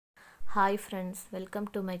Hi friends, welcome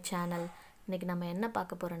to my channel. இன்னைக்கு நம்ம என்ன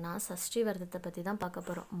பார்க்க போறோம்னா சஷ்டி விரதத்தை பத்தி தான் பார்க்க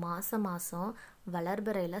போறோம். மாசம்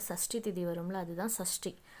வளர்பிறையில சஷ்டி திதி வரும்ல, அதுதான்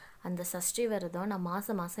சஷ்டி. அந்த சஷ்டி விரதம் நான்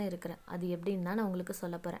மாசம் இருக்கிறேன். அது எப்படின்னு தான் நான் உங்களுக்கு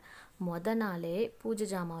சொல்ல போறேன். முத நாளே பூஜை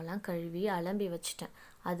ஜாமான்லாம் கழுவி அலம்பி வச்சிட்டேன்.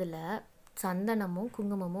 அதுல சந்தனமும்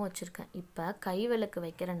குங்குமமும் வச்சுருக்கேன். இப்போ கை விளக்கு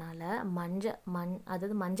வைக்கிறனால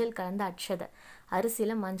அதாவது மஞ்சள் கலந்த அட்சதை,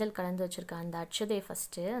 அரிசியில் மஞ்சள் கலந்து வச்சுருக்கேன். அந்த அட்சதையை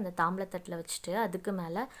ஃபஸ்ட்டு அந்த தாம்பளத்தட்டில் வச்சுட்டு அதுக்கு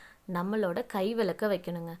மேலே நம்மளோட கை விளக்க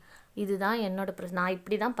வைக்கணுங்க. இதுதான் நான்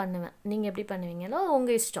இப்படி தான் பண்ணுவேன். நீங்கள் எப்படி பண்ணுவீங்களோ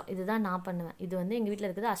உங்கள் இஷ்டம். இதுதான் நான் பண்ணுவேன். இது வந்து எங்கள் வீட்டில்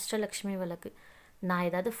இருக்குது அஷ்டலக்ஷ்மி விளக்கு. நான்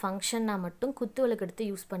ஏதாவது ஃபங்க்ஷன்னா மட்டும் குத்து விளக்கு எடுத்து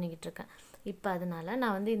யூஸ் பண்ணிக்கிட்டு இருக்கேன். இப்போ அதனால்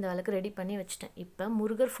நான் வந்து இந்த விளக்கு ரெடி பண்ணி வச்சுட்டேன். இப்போ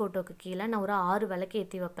முருகர் ஃபோட்டோவுக்கு கீழே நான் ஒரு 6 விளக்கு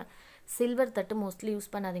ஏற்றி வைப்பேன். சில்வர் தட்டு மோஸ்ட்லி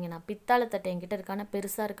யூஸ் பண்ணாதீங்க. நான் பித்தாளை தட்டு என்கிட்ட இருக்கான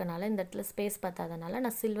பெருசாக இருக்கனால இந்த இடத்துல ஸ்பேஸ் பார்த்தாதனால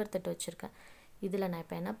நான் சில்வர் தட்டு வச்சுருக்கேன். இதில் நான்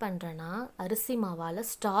இப்போ என்ன பண்ணுறேன்னா அரிசி மாவால்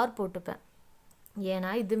ஸ்டார் போட்டுப்பேன். ஏன்னா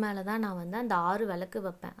இது மேலே தான் நான் வந்து அந்த 6 விளக்கு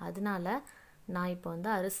வைப்பேன். அதனால நான் இப்போ வந்து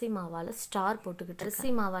அரிசி மாவால் ஸ்டார் போட்டுக்கிட்டு அரிசி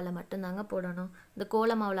மாவால் மட்டும்தாங்க போடணும். இந்த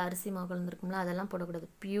கோல மாவில் அரிசி மாவு கலந்துருக்கும்ல, அதெல்லாம் போடக்கூடாது.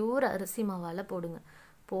 பியூர் அரிசி மாவால் போடுங்க.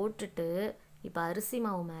 போட்டுட்டு இப்போ அரிசி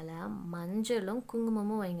மாவு மேலே மஞ்சளும்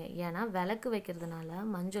குங்குமமும் வைங்க. ஏன்னா விளக்கு வைக்கிறதுனால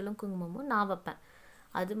மஞ்சளும் குங்குமமும் நான் வைப்பேன்.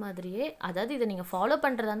 அது மாதிரியே அதாவது இதை நீங்கள் ஃபாலோ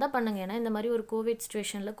பண்ணுறதா இருந்தால் பண்ணுங்கள். ஏன்னா இந்த மாதிரி ஒரு கோவிட்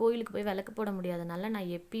சுச்சுவேஷனில் கோயிலுக்கு போய் விளக்கு போட முடியாதனால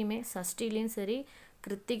நான் எப்பயுமே சஷ்டிலையும் சரி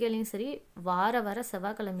கிருத்திகைலையும் சரி வார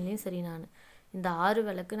செவ்வாய்க்கிழமையிலையும் சரி நான் இந்த 6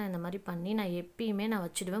 விளக்கு நான் இந்த மாதிரி பண்ணி நான் எப்பயுமே நான்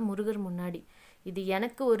வச்சுடுவேன் முருகர் முன்னாடி. இது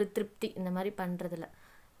எனக்கு ஒரு திருப்தி இந்த மாதிரி பண்ணுறதுல.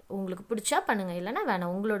 உங்களுக்கு பிடிச்சா பண்ணுங்கள், இல்லைனா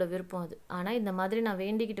வேணாம், உங்களோட விருப்பம் அது. ஆனால் இந்த மாதிரி நான்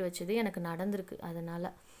வேண்டிக்கிட்டு வச்சது எனக்கு நடந்திருக்கு. அதனால்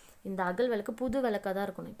இந்த அகல் விளக்கு புது விளக்காக தான்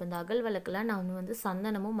இருக்கணும். இப்போ இந்த அகல் விளக்கில் நான் வந்து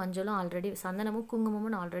சந்தனமும் மஞ்சளும் சந்தனமும்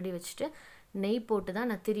குங்குமமும் நான் ஆல்ரெடி வச்சுட்டு நெய் போட்டு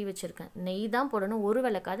தான் நான் திரி வச்சுருக்கேன். நெய் தான் போடணும். ஒரு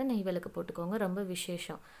விளக்காவது நெய் விளக்கு போட்டுக்கோங்க, ரொம்ப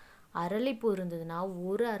விசேஷம். அரளிப்பூ இருந்ததுன்னா,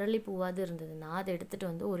 ஒரு அரளிப்பூவாவது இருந்ததுன்னா அதை எடுத்துகிட்டு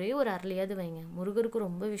வந்து ஒரே ஒரு அரளியாவது வைங்க. முருகருக்கு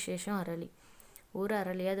ரொம்ப விசேஷம் அரளி. ஒரு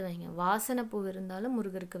அரளியாவது வைங்க. வாசனை பூ இருந்தாலும்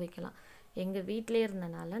முருகருக்கு வைக்கலாம். எங்கள் வீட்டிலே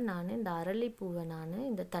இருந்தனால நான் இந்த அரளிப்பூவை நான்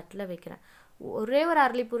இந்த தட்டில் வைக்கிறேன். ஒரே ஒரு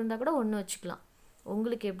அரளிப்பூ இருந்தால் கூட ஒன்று வச்சுக்கலாம்.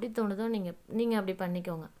 உங்களுக்கு எப்படி தோணுதோ நீங்கள் அப்படி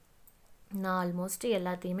பண்ணிக்கோங்க. நான் ஆல்மோஸ்ட்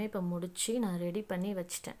எல்லாத்தையுமே இப்போ முடித்து நான் ரெடி பண்ணி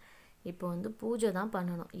வச்சிட்டேன். இப்போ வந்து பூஜை தான்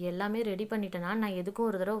பண்ணணும். எல்லாமே ரெடி பண்ணிட்டேன்னா நான் எதுக்கும்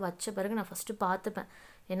ஒரு தடவை வச்ச பிறகு நான் ஃபஸ்ட்டு பார்த்துப்பேன்.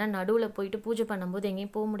 ஏன்னா நடுவில் போயிட்டு பூஜை பண்ணும்போது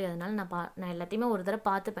எங்கேயும் போக முடியாதனால நான் எல்லாத்தையுமே ஒரு தடவை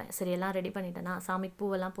பார்த்துப்பேன். சரி, எல்லாம் ரெடி பண்ணிட்டேன்னா, சாமிக்கு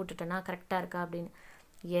பூவெல்லாம் போட்டுட்டேன்னா கரெக்டாக இருக்கா அப்படின்னு.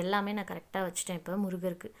 எல்லாமே நான் கரெக்டாக வச்சுட்டேன். இப்போ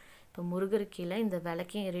முருகருக்கு கீழே இந்த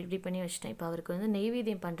விளக்கையும் ரெடி பண்ணி வச்சுட்டேன். இப்போ அவருக்கு வந்து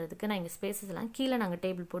நெய்வேத்தியம் பண்ணுறதுக்கு நான் இங்கே ஸ்பேசஸ் எல்லாம் கீழே நாங்கள்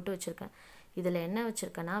டேபிள் போட்டு வச்சுருக்கேன். இதில் என்ன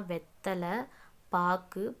வச்சுருக்கேன்னா வெத்தலை,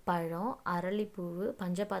 பாக்கு, பழம், அரளிப்பூவு,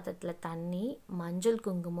 பஞ்சபாத்திரத்தில் தண்ணி, மஞ்சள்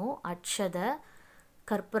குங்குமம், அட்சதை,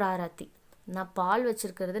 கற்பூராரத்தி. நான் பால்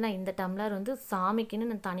வச்சுருக்கிறது நான் இந்த டம்ளர் வந்து சாமிக்குன்னு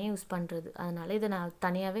நான் தனியாக யூஸ் பண்ணுறது. அதனால் இதை நான்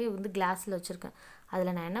தனியாகவே வந்து கிளாஸில் வச்சுருக்கேன்.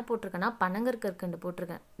 அதில் நான் என்ன போட்டிருக்கேன்னா பனங்கற்கண்டு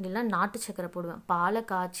போட்டிருக்கேன். இல்லைன்னா நாட்டு சக்கரை போடுவேன். பாலை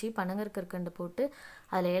காய்ச்சி பனங்கற்கண்டு போட்டு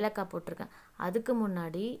அதில் ஏலக்காய் போட்டிருக்கேன். அதுக்கு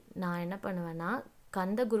முன்னாடி நான் என்ன பண்ணுவேன்னா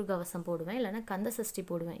கந்த குரு கவசம் போடுவேன், இல்லைனா கந்த சஷ்டி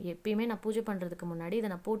போடுவேன். எப்பயுமே நான் பூஜை பண்ணுறதுக்கு முன்னாடி இதை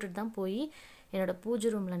நான் போட்டுட்டு தான் போய் என்னோடய பூஜை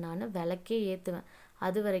ரூமில் நான் விளக்கே ஏற்றுவேன்.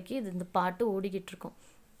 அது வரைக்கும் இந்த பாட்டு ஓடிக்கிட்டு இருக்கும்.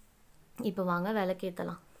 இப்போ வாங்க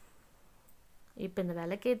விளக்கேற்றலாம். இப்போ இந்த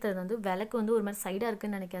விளக்கேற்றுறது வந்து விளக்கு வந்து ஒரு மாதிரி சைடாக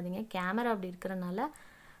இருக்குதுன்னு நினைக்காதீங்க. கேமரா அப்படி இருக்கிறனால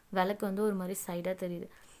விளக்கு வந்து ஒரு மாதிரி சைடாக தெரியுது.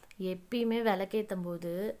 எப்பயுமே விளக்கேற்றும்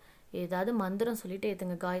போது ஏதாவது மந்திரம் சொல்லிட்டு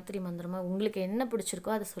ஏற்றுங்க. காயத்ரி மந்திரமாக உங்களுக்கு என்ன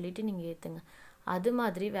பிடிச்சிருக்கோ அதை சொல்லிவிட்டு நீங்கள் ஏற்றுங்க. அது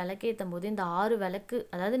மாதிரி விளக்கேற்றும் போது இந்த 6 விளக்கு,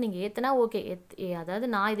 அதாவது நீங்கள் ஏற்றினா ஓகே, அதாவது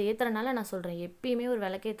நான் இதை ஏற்றுறனால நான் சொல்கிறேன். எப்பயுமே ஒரு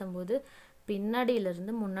விளக்கேற்றும் போது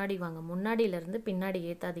பின்னாடியிலேருந்து முன்னாடி வாங்க, முன்னாடியிலேருந்து பின்னாடி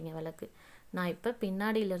ஏற்றாதீங்க விளக்கு. நான் இப்போ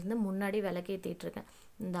பின்னாடியிலேருந்து முன்னாடி விளக்கேற்றிட்டுருக்கேன்.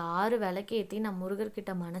 இந்த 6 விளக்கேற்றி நான்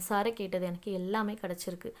முருகர்கிட்ட மனசார கேட்டது எனக்கு எல்லாமே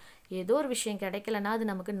கிடச்சிருக்கு. ஏதோ ஒரு விஷயம் கிடைக்கலன்னா அது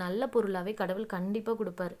நமக்கு நல்ல பொருளாகவே கடவுள் கண்டிப்பாக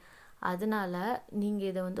கொடுப்பாரு. அதனால் நீங்கள்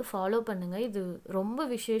இதை வந்து ஃபாலோ பண்ணுங்கள். இது ரொம்ப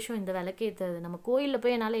விசேஷம் இந்த விளக்கேற்றுறது. நம்ம கோயிலில்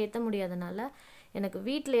போய் என்னால் ஏற்ற முடியாதனால எனக்கு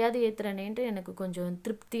வீட்டிலையாவது ஏற்றுறேனேன்ட்டு எனக்கு கொஞ்சம்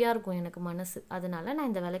திருப்தியாக இருக்கும் எனக்கு மனசு. அதனால் நான்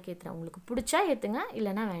இந்த விளக்கேற்றுறேன். உங்களுக்கு பிடிச்சா ஏற்றுங்க,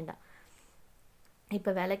 இல்லைன்னா வேண்டாம்.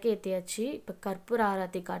 இப்போ விளக்கு ஏற்றியாச்சு. இப்போ கற்பூர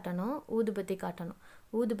ஆராத்தி காட்டணும், ஊதுபத்தி காட்டணும்.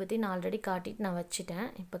 ஊதுபத்தி நான் ஆல்ரெடி காட்டிட்டு நான் வச்சுட்டேன்.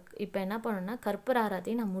 இப்போ என்ன பண்ணணுன்னா கற்பூர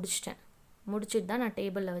ஆராத்தி நான் முடிச்சுட்டு தான் நான்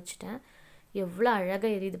டேபிளில் வச்சுட்டேன். எவ்வளோ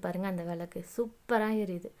அழகாக எரியுது பாருங்கள் அந்த விளக்கு, சூப்பராக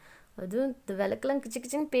எரியுது. அதுவும் இந்த விளக்குலாம் கிச்சு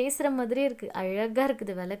கிச்சின்னு பேசுகிற மாதிரியே இருக்குது, அழகாக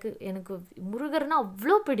இருக்குது விளக்கு. எனக்கு முருகர்னால்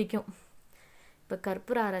அவ்வளோ பிடிக்கும். இப்போ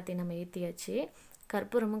கற்பூர ஆராத்தி நம்ம ஏற்றியாச்சு,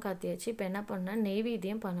 கற்பூரமும் காத்தியாச்சு. இப்போ என்ன பண்ணால்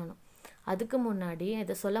நெய்வேத்தியம் பண்ணணும். அதுக்கு முன்னாடி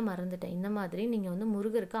இதை சொல்ல மறந்துட்டேன். இந்த மாதிரி நீங்கள் வந்து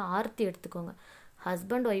முருகருக்கு ஆர்த்தி எடுத்துக்கோங்க.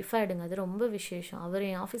 ஹஸ்பண்ட் ஒய்ஃபாக எடுங்க, அது ரொம்ப விசேஷம். அவர்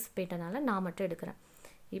என் ஆஃபீஸ் போயிட்டனால நான் மட்டும் எடுக்கிறேன்.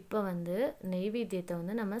 இப்போ வந்து நெய்வேத்தியத்தை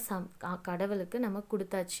வந்து நம்ம கடவுளுக்கு நம்ம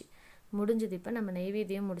கொடுத்தாச்சு, முடிஞ்சது. இப்போ நம்ம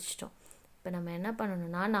நெய்வேத்தியம் முடிச்சிட்டோம். இப்போ நம்ம என்ன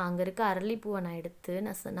பண்ணணும்னா, நான் அங்கே இருக்க அரளிப்பூவை நான் எடுத்து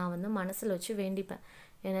நான் வந்து மனசில் வச்சு வேண்டிப்பேன்.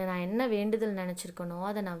 ஏன்னா நான் என்ன வேண்டுதல் நினச்சிருக்கனோ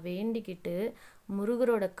அதை நான் வேண்டிக்கிட்டு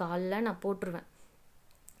முருகரோட காலில் நான் போட்டுருவேன்.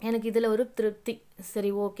 எனக்கு இதில் ஒரு திருப்தி.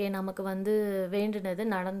 சரி, ஓகே, நமக்கு வந்து வேண்டுனது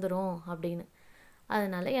நடந்துரும் அப்படின்னு.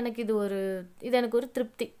 அதனால் எனக்கு இது எனக்கு ஒரு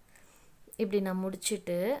திருப்தி. இப்படி நான்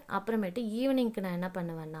முடிச்சுட்டு அப்புறமேட்டு ஈவினிங்க்கு நான் என்ன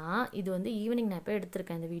பண்ணுவேன்னா, இது வந்து ஈவினிங் நான் எப்போ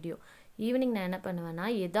எடுத்திருக்கேன் இந்த வீடியோ. ஈவினிங் நான் என்ன பண்ணுவேன்னா,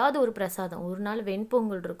 ஏதாவது ஒரு பிரசாதம், ஒரு நாள்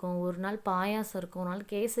வெண்பொங்கல் இருக்கும், ஒரு நாள் பாயாசம் இருக்கும், ஒரு நாள்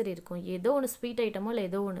கேசரி இருக்கும், ஏதோ ஒன்று ஸ்வீட் ஐட்டமோ இல்லை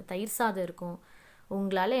ஏதோ ஒன்று தயிர் சாதம் இருக்கும்.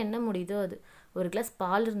 உங்களால் என்ன முடியுதோ அது. ஒரு கிளாஸ்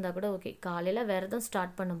பால் இருந்தால் கூட ஓகே. காலையில் விரதம்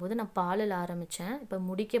ஸ்டார்ட் பண்ணும்போது நான் பாலில் ஆரம்பித்தேன், இப்போ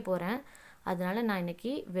முடிக்க போகிறேன். அதனால் நான்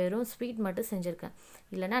இன்றைக்கி வெறும் ஸ்வீட் மட்டும் செஞ்சுருக்கேன்.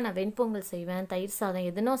 இல்லைனா நான் வெண்பொங்கல் செய்வேன், தயிர் சாதம்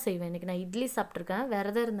எதுனோ செய்வேன். இன்றைக்கி நான் இட்லி சாப்பிட்ருக்கேன்,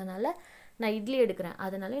 விரதம் இருந்தனால நான் இட்லி எடுக்கிறேன்.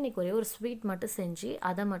 அதனால் இன்றைக்கி ஒரே ஒரு ஸ்வீட் மட்டும் செஞ்சு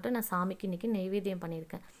அதை மட்டும் நான் சாமிக்கு இன்றைக்கி நெய்வேத்தியம்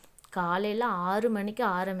பண்ணியிருக்கேன். காலையில் 6 மணிக்கு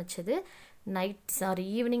ஆரம்பித்தது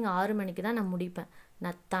ஈவினிங் 6 மணிக்கு தான் நான் முடிப்பேன்.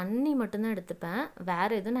 நான் தண்ணி மட்டும்தான் எடுத்துப்பேன்,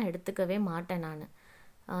 வேறு எதுவும் நான் எடுத்துக்கவே மாட்டேன். நான்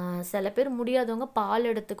சில பேர் முடியாதவங்க பால்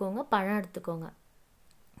எடுத்துக்கோங்க, பழம் எடுத்துக்கோங்க.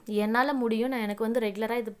 என்னால் முடியும். நான் எனக்கு வந்து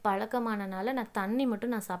ரெகுலராக இது பழக்கமானனால நான் தண்ணி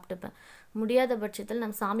மட்டும் நான் சாப்பிட்டுப்பேன். முடியாத பட்சத்தில்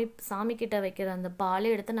நம்ம சாமிக்கிட்ட வைக்கிற அந்த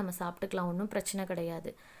பாலே எடுத்து நம்ம சாப்பிட்டுக்கலாம், ஒன்றும் பிரச்சனை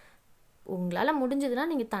கிடையாது. உங்களால் முடிஞ்சதுன்னா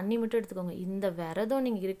நீங்கள் தண்ணி மட்டும் எடுத்துக்கோங்க. இந்த விரதம்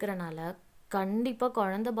நீங்கள் இருக்கிறனால கண்டிப்பாக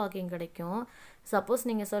குழந்த பாக்கியம் கிடைக்கும். சப்போஸ்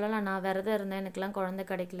நீங்கள் சொல்லலாம், நான் விரதம் இருந்தேன் எனக்குலாம் குழந்தை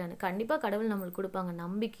கிடைக்கலன்னு. கண்டிப்பாக கடவுள் நம்மளுக்கு கொடுப்பாங்க,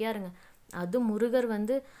 நம்பிக்கையாக இருங்க. அதுவும் முருகர்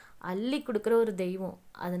வந்து அள்ளி கொடுக்குற ஒரு தெய்வம்.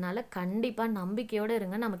 அதனால் கண்டிப்பாக நம்பிக்கையோடு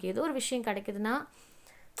இருங்க. நமக்கு ஏதோ ஒரு விஷயம் கிடைக்குதுன்னா,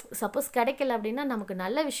 சப்போஸ் கிடைக்கல அப்படின்னா நமக்கு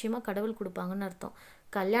நல்ல விஷயமா கடவுள் கொடுப்பாங்கன்னு அர்த்தம்.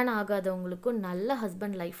 கல்யாணம் ஆகாதவங்களுக்கும் நல்ல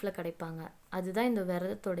ஹஸ்பண்ட் லைஃப்பில் கிடைப்பாங்க. அதுதான் இந்த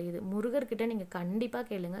விரதத்தோட இது. முருகர்கிட்ட நீங்கள் கண்டிப்பாக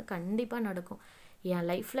கேளுங்க, கண்டிப்பாக நடக்கும். என்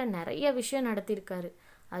லைஃப்பில் நிறைய விஷயம் நடத்தியிருக்காரு.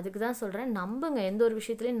 அதுக்கு தான் சொல்கிறேன், நம்புங்க. எந்த ஒரு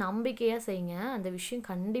விஷயத்துலையும் நம்பிக்கையாக செய்யுங்க, அந்த விஷயம்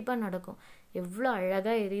கண்டிப்பாக நடக்கும். எவ்வளோ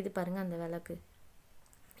அழகாக எரியுது பாருங்கள் அந்த விளக்கு.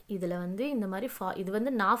 இதில் வந்து இந்த மாதிரி இது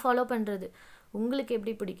வந்து நான் ஃபாலோ பண்ணுறது. உங்களுக்கு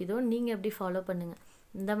எப்படி பிடிக்குதோ நீங்கள் எப்படி ஃபாலோ பண்ணுங்கள்.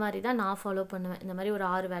 இந்த மாதிரி தான் நான் ஃபாலோ பண்ணுவேன். இந்த மாதிரி ஒரு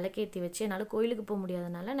 6 விளக்கேற்றி வச்சு, என்னால் கோயிலுக்கு போக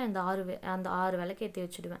முடியாதனால நான் அந்த 6 விளக்கேற்றி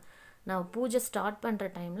வச்சுடுவேன். நான் பூஜை ஸ்டார்ட் பண்ணுற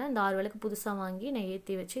டைமில் இந்த 6 விளக்கு புதுசாக வாங்கி நான்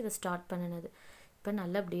ஏற்றி வச்சு இதை ஸ்டார்ட் பண்ணினது. இப்போ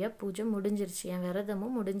நல்லபடியாக பூஜை முடிஞ்சிருச்சு, என்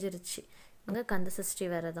விரதமும் முடிஞ்சிருச்சு. அங்கே கந்த சஷ்டி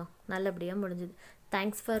விரதம் நல்லபடியாக முடிஞ்சுது.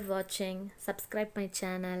 தேங்க்ஸ் ஃபார் வாட்சிங். சப்ஸ்கிரைப் மை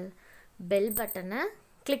சேனல், பெல் பட்டனை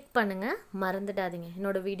கிளிக் பண்ணுங்கள், மறந்துடாதீங்க.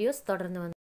 என்னோடய வீடியோஸ் தொடர்ந்து வந்து